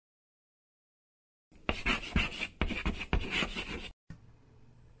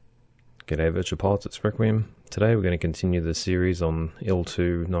G'day Virtual Pilots, it's Requiem. Today we're going to continue the series on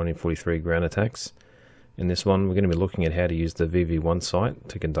Il-2 1943 ground attacks. In this one we're going to be looking at how to use the VV-1 sight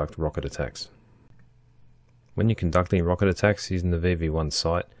to conduct rocket attacks. When you're conducting rocket attacks using the VV-1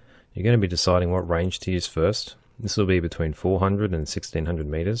 sight, you're going to be deciding what range to use first. This will be between 400 and 1600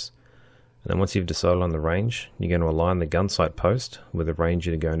 meters. And then once you've decided on the range, you're going to align the gun sight post with the range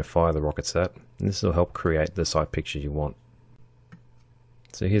you're going to fire the rockets at, and this will help create the sight picture you want.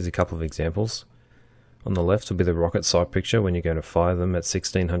 So here's a couple of examples. On the left will be the rocket sight picture when you're going to fire them at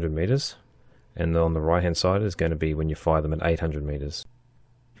 1600 meters, and on the right hand side is going to be when you fire them at 800 meters.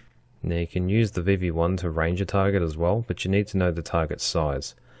 Now you can use the VV-1 to range a target as well, but you need to know the target's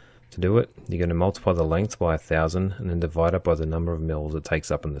size. To do it, you're going to multiply the length by 1000 and then divide it by the number of mils it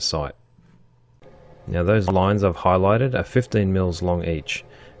takes up in the sight. Now those lines I've highlighted are 15 mils long each,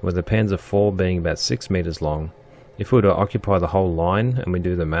 with the pans of 4 being about 6 meters long. If we were to occupy the whole line and we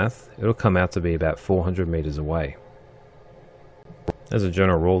do the math, it'll come out to be about 400 meters away. As a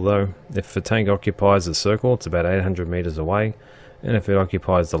general rule though, if a tank occupies a circle, it's about 800 meters away, and if it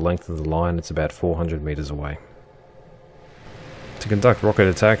occupies the length of the line, it's about 400 meters away. To conduct rocket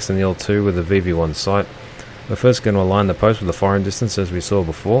attacks in the Il-2 with the VV-1 sight, we're first going to align the post with the firing distance as we saw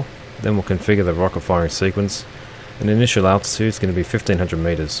before, then we'll configure the rocket firing sequence, and the initial altitude is going to be 1500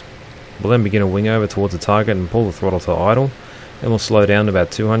 meters. We'll then begin a wing over towards the target and pull the throttle to idle, and we'll slow down to about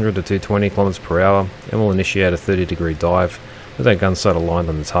 200 to 220 km per hour, and we'll initiate a 30-degree dive with our gun sight aligned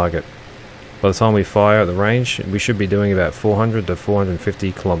on the target. By the time we fire at the range, we should be doing about 400 to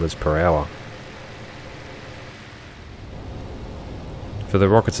 450 km per hour. For the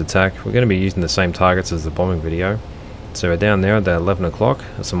rockets attack, we're going to be using the same targets as the bombing video. So we're down there at 11 o'clock,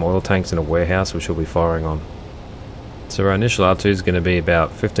 there's some oil tanks in a warehouse which we'll be firing on. So our initial altitude is going to be about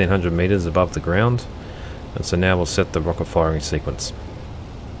 1500 meters above the ground, and so now we'll set the rocket firing sequence.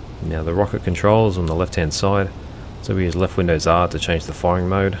 Now the rocket control is on the left hand side, so we use left Windows R to change the firing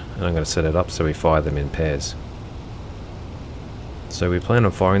mode, and I'm going to set it up so we fire them in pairs. So we plan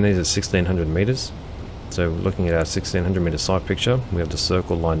on firing these at 1600 meters. So looking at our 1600 meter sight picture, we have the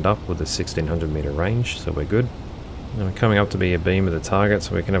circle lined up with the 1600 meter range, so we're good. And we're coming up to be a beam of the target,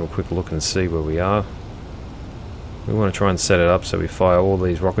 so we can have a quick look and see where we are. We want to try and set it up so we fire all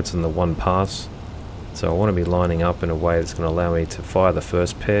these rockets in the one pass. So I want to be lining up in a way that's going to allow me to fire the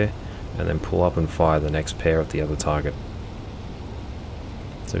first pair and then pull up and fire the next pair at the other target.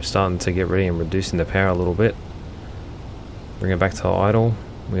 So we're starting to get ready and reducing the power a little bit. Bring it back to idle.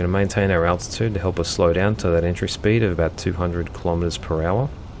 We're going to maintain our altitude to help us slow down to that entry speed of about 200 kilometers per hour.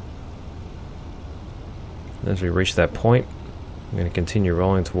 As we reach that point, I'm going to continue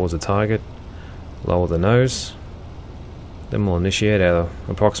rolling towards the target, lower the nose. Then we'll initiate our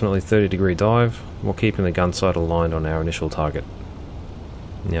approximately 30-degree dive while keeping the gun sight aligned on our initial target.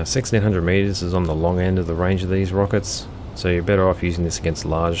 Now 1600 meters is on the long end of the range of these rockets, so you're better off using this against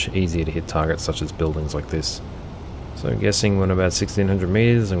large, easier to hit targets such as buildings like this. So I'm guessing when about 1600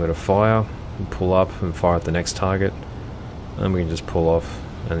 meters I'm going to fire, and pull up and fire at the next target, and we can just pull off,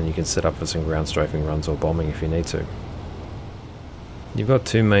 and then you can set up for some ground strafing runs or bombing if you need to. You've got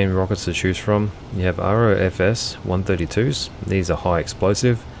two main rockets to choose from. You have ROFS 132s, these are high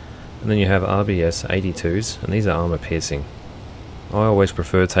explosive, and then you have RBS 82s, and these are armor piercing. I always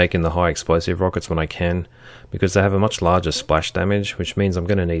prefer taking the high explosive rockets when I can, because they have a much larger splash damage, which means I'm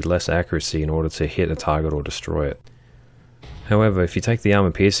going to need less accuracy in order to hit a target or destroy it. However, if you take the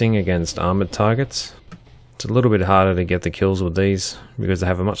armor piercing against armored targets, it's a little bit harder to get the kills with these, because they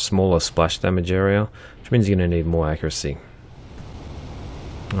have a much smaller splash damage area, which means you're going to need more accuracy.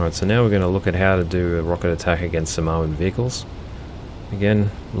 Alright, so now we're going to look at how to do a rocket attack against some armoured vehicles.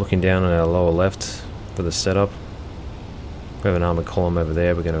 Again, looking down on our lower left for the setup. We have an armoured column over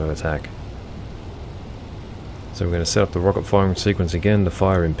there we're going to attack. So we're going to set up the rocket firing sequence again to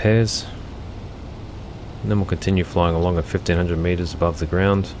fire in pairs. And then we'll continue flying along at 1500 meters above the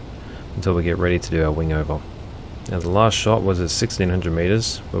ground until we get ready to do our wing over. Now the last shot was at 1600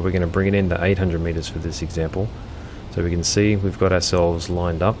 meters, but we're going to bring it into 800 meters for this example. So we can see we've got ourselves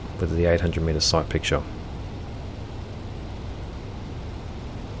lined up with the 800 meter sight picture.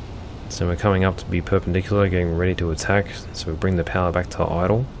 So we're coming up to be perpendicular, getting ready to attack, so we bring the power back to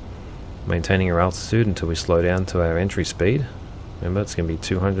idle, maintaining our altitude until we slow down to our entry speed. Remember, it's going to be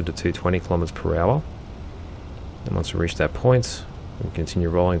 200 to 220 kilometers per hour. And once we reach that point, we'll continue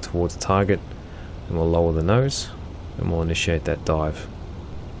rolling towards the target, and we'll lower the nose, and we'll initiate that dive.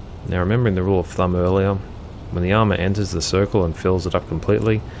 Now remembering the rule of thumb earlier, when the armor enters the circle and fills it up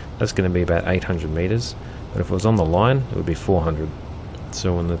completely, that's going to be about 800 meters, but if it was on the line, it would be 400.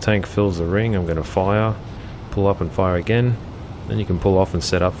 So when the tank fills the ring, I'm going to fire, pull up and fire again, Then you can pull off and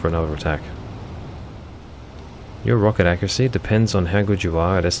set up for another attack. Your rocket accuracy depends on how good you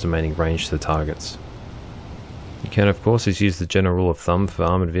are at estimating range to targets. You can of course use the general rule of thumb for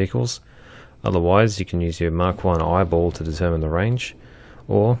armoured vehicles, otherwise you can use your Mark 1 eyeball to determine the range,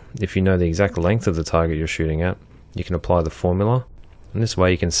 or if you know the exact length of the target you're shooting at, you can apply the formula, and this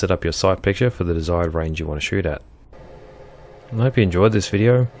way you can set up your sight picture for the desired range you want to shoot at. I hope you enjoyed this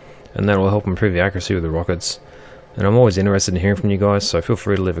video, and that will help improve the accuracy with the rockets. And I'm always interested in hearing from you guys, so feel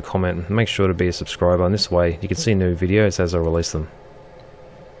free to leave a comment and make sure to be a subscriber, and this way you can see new videos as I release them.